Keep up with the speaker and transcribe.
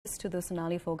to the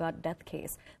Sonali Phogat death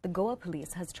case, the Goa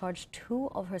police has charged 2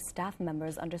 of her staff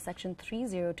members under Section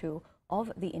 302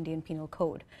 of the Indian Penal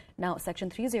Code. Now, Section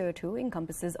 302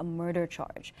 encompasses a murder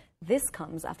charge. This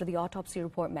comes after the autopsy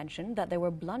report mentioned that there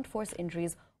were blunt force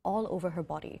injuries all over her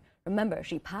body. Remember,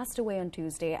 she passed away on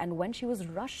Tuesday, and when she was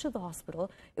rushed to the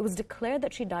hospital, it was declared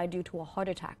that she died due to a heart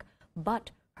attack.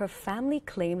 But her family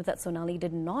claimed that Sonali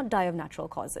did not die of natural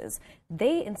causes.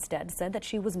 They instead said that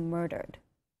she was murdered.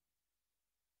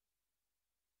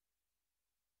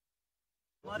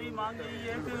 हमारी मांग यही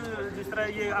है कि जिस तरह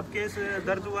ये अब case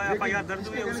दर्ज हुआ है, एफआईआर दर्ज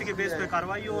हुई है, उसी के बेस पे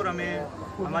कार्रवाई हो और हमें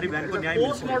हमारी बहन को न्याय मिले।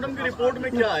 पोस्टमार्टम की रिपोर्ट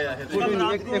में क्या आया है?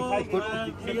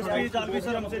 डीएसपी जालवी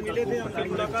सर हमसे मिले थे, हमसे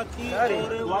मुलाकात की और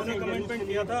उन्होंने कमिटमेंट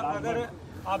किया था अगर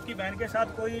आपकी बहन के साथ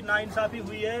कोई नाइंसाफी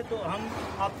हुई है तो हम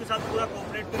आपके साथ पूरा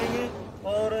कोऑपरेट करेंगे।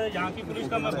 और यहाँ की पुलिस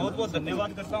का मैं बहुत बहुत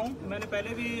धन्यवाद करता हूँ। मैंने पहले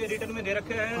भी रिटर्न में दे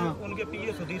रखे हैं उनके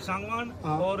पीए सुधीर सांगवान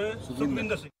और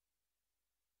सुखविंदर सिंह।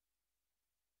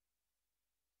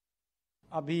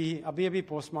 अभी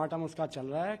पोस्टमार्टम उसका चल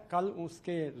रहा है। कल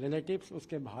उसके रिलेटिव्स,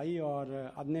 उसके भाई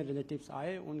और अन्य रिलेटिव्स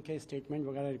आए, उनके स्टेटमेंट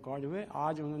वगैरह रिकॉर्ड हुए।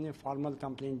 आज उन्होंने फॉर्मल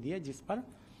कंप्लेंट दी है जिस पर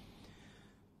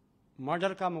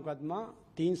मर्डर का मुकदमा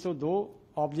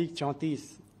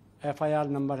 302/34 एफआईआर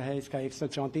नंबर है इसका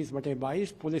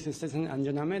 134/22 पुलिस स्टेशन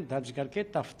अंजना में दर्ज करके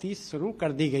तफ्तीश शुरू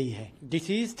कर दी गई है।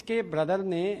 डिसीज्ड के ब्रदर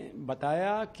ने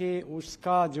बताया कि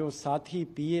उसका जो साथी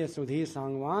पीए सुधीर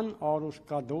सांगवान और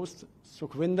उसका दोस्त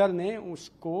सुखविंदर ने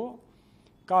उसको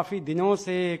काफ़ी दिनों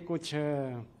से कुछ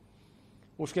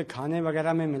उसके खाने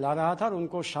वगैरह में मिला रहा था और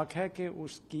उनको शक है कि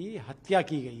उसकी हत्या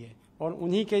की गई है और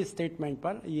उन्हीं के स्टेटमेंट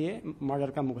पर ये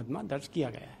मर्डर का मुकदमा दर्ज किया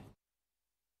गया है।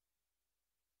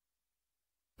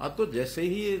 हाँ, तो जैसे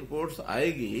ही ये रिपोर्ट्स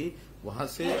आएगी वहां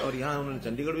से, और यहाँ उन्होंने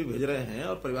चंडीगढ़ भी भेज रहे हैं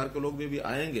और परिवार के लोग भी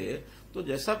आएंगे, तो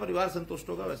जैसा परिवार संतुष्ट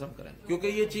होगा वैसा हम करेंगे। क्योंकि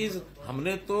ये चीज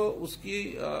हमने तो उसकी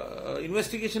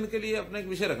इन्वेस्टिगेशन के लिए अपना एक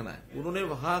विषय रखना है। उन्होंने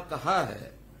वहां कहा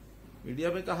है,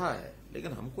 मीडिया में कहा है,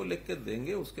 लेकिन हमको लिख के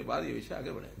देंगे, उसके बाद ये विषय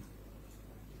आगे बढ़ेगा।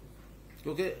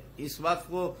 क्योंकि इस बात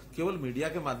को केवल मीडिया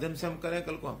के माध्यम से हम करें,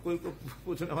 कल को हमको ही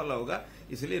पूछने वाला होगा।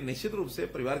 इसलिए निश्चित रूप से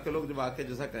परिवार के लोग जब आके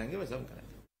जैसा कहेंगे वैसा हम करेंगे।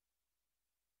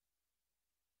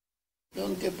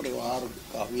 उनके परिवार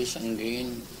काफी संगीन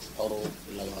आरोप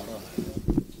लगा रहा है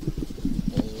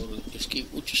और इसकी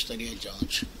उच्च स्तरीय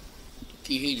जांच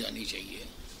की ही जानी चाहिए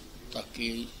ताकि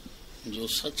जो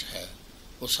सच है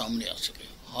वो सामने आ सके।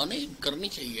 हाँ, नहीं करनी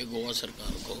चाहिए, गोवा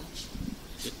सरकार को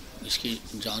इसकी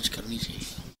जांच करनी चाहिए।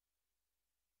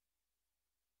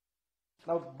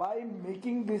 Now, by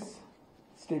making this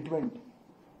statement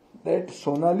that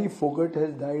Sonali Phogat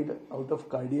has died out of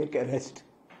cardiac arrest,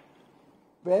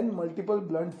 when multiple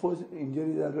blunt force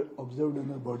injuries are observed in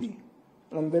her body,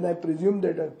 and when I presume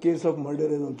that a case of murder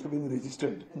has also been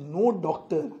registered, no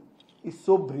doctor is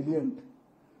so brilliant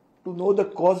to know the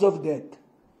cause of death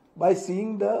by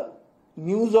seeing the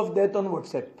news of death on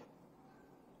WhatsApp.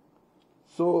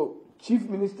 So, Chief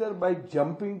Minister, by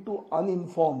jumping to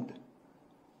uninformed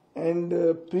and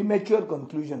premature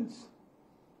conclusions,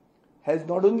 has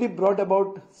not only brought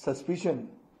about suspicion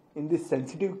in this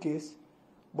sensitive case,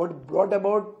 but brought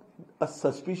about a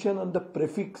suspicion on the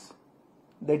prefix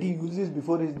that he uses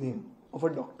before his name of a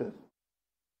doctor.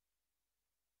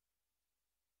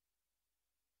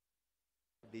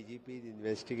 DGP is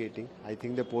investigating. I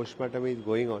think the postmortem is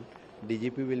going on.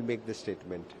 DGP will make the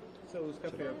statement. So,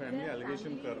 uska family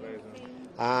allegation kar rahe hain.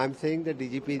 I'm saying the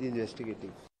DGP is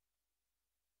investigating.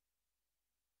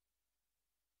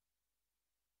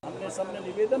 हमने सबने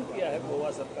निवेदन किया है गोवा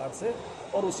सरकार से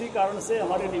और उसी कारण से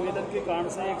हमारे निवेदन के कारण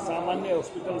से एक सामान्य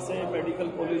हॉस्पिटल से मेडिकल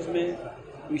कॉलेज में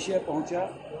विषय पहुंचा,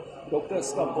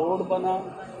 डॉक्टर्स का बोर्ड बना,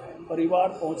 परिवार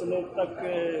पहुंचने तक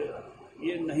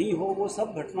ये नहीं हो, वो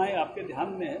सब घटनाएं आपके ध्यान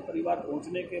में है। परिवार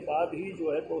पहुंचने के बाद ही जो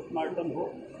है पोस्टमार्टम हो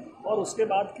और उसके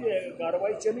बाद की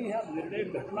कार्रवाई चली है। निर्णय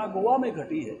घटना गोवा में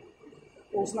घटी है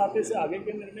तो उस नाते से आगे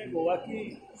के निर्णय गोवा की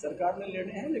सरकार ने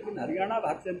लेने हैं, लेकिन हरियाणा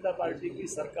भारतीय जनता पार्टी की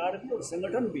सरकार भी और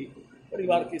संगठन भी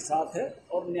परिवार के साथ है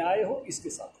और न्याय हो इसके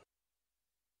साथ।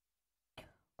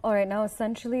 All right, now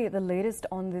essentially the latest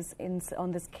on this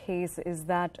case is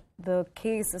that the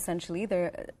case essentially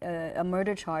a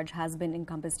murder charge has been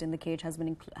encompassed in the case, has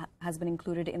been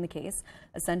included in the case.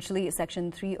 Essentially,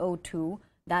 Section 302,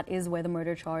 that is where the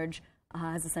murder charge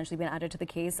has essentially been added to the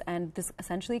case, and this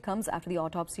essentially comes after the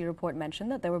autopsy report mentioned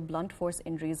that there were blunt force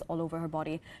injuries all over her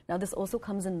body. Now, this also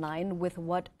comes in line with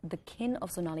what the kin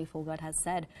of Sonali Phogat has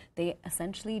said. They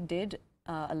essentially did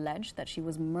allege that she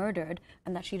was murdered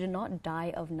and that she did not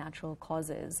die of natural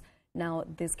causes. Now,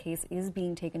 this case is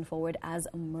being taken forward as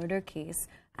a murder case,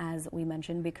 as we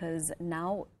mentioned, because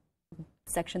now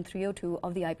Section 302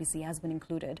 of the IPC has been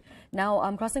included. Now,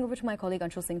 I'm crossing over to my colleague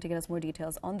Anshul Singh to get us more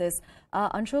details on this.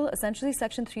 Anshul, essentially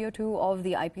Section 302 of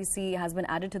the IPC has been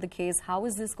added to the case. How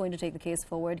is this going to take the case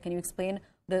forward? Can you explain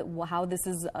how this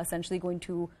is essentially going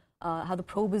to, how the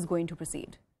probe is going to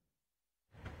proceed?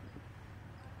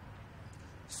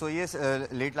 So yes,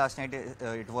 late last night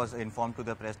it was informed to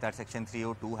the press that Section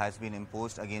 302 has been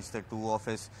imposed against the two of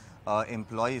his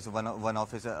employees. One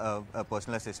of his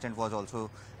personal assistant was also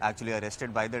actually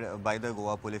arrested by the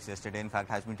Goa police yesterday. In fact,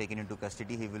 has been taken into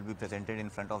custody. He will be presented in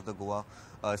front of the Goa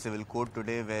Civil Court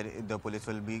today, where the police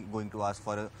will be going to ask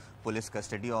for a police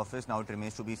custody office. Now it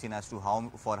remains to be seen as to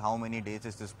for how many days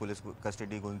is this police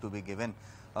custody going to be given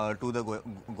to the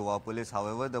Goa police.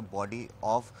 However, the body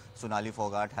of Sonali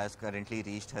Phogat has currently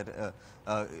reached her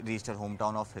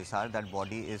hometown of Hisar. That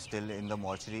body is still in the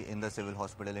mortuary in the civil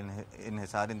hospital in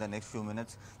Hisar. In the next few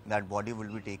minutes, that body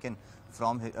will be taken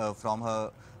from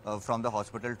the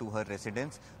hospital to her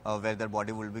residence, where the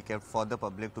body will be kept for the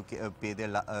public to pay their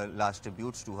last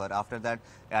tributes to her. After that,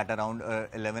 at around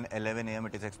 11 a.m.,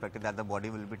 it is expected that the body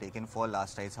will be taken for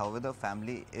last rites. However, the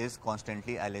family is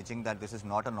constantly alleging that this is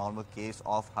not a normal case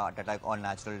of heart attack or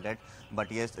natural death, but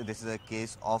yes, this is a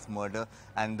case of murder,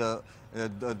 and the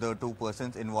two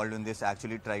persons involved in this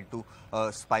actually tried to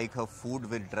spike her food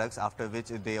with drugs, after which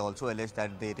they also alleged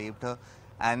that they raped her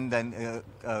and then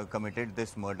committed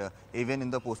this murder. Even in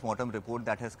the post-mortem report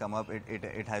that has come up,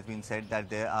 it has been said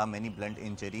that there are many blunt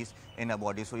injuries in her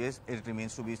body. So yes, it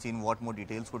remains to be seen what more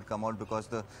details could come out, because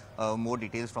the more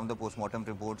details from the post-mortem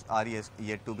reports are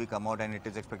yet to be come out, and it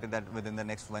is expected that within the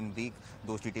next 1 week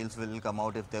those details will come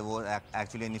out, if there were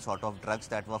actually any sort of drugs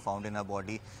that were found in her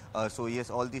body. So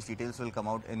yes, all these details will come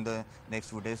out in the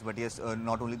next few days. But yes,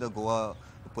 not only the Goa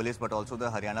police but also the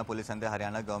Haryana police and the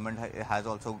Haryana government has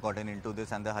also gotten into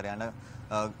this, and the Haryana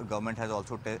government has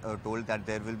also told that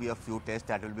there will be a few tests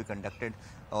that will be conducted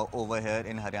over here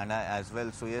in Haryana as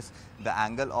well. So yes, the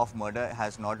angle of murder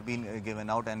has not been given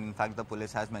out, and in fact the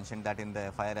police has mentioned that in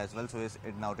the FIR as well. So yes,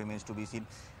 it now remains to be seen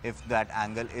if that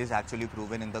angle is actually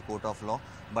proven in the court of law.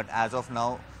 But as of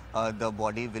now, the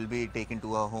body will be taken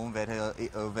to her home,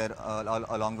 where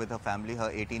along with her family, her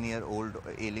 18-year-old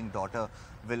ailing daughter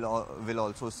will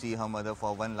also see her mother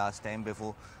for one last time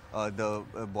before the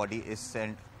body is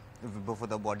sent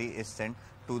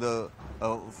to the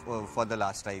for the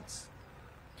last rites.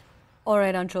 All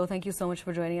right, Anshul, thank you so much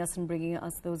for joining us and bringing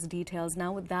us those details.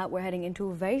 Now with that, we're heading into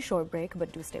a very short break,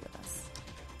 but do stay with us.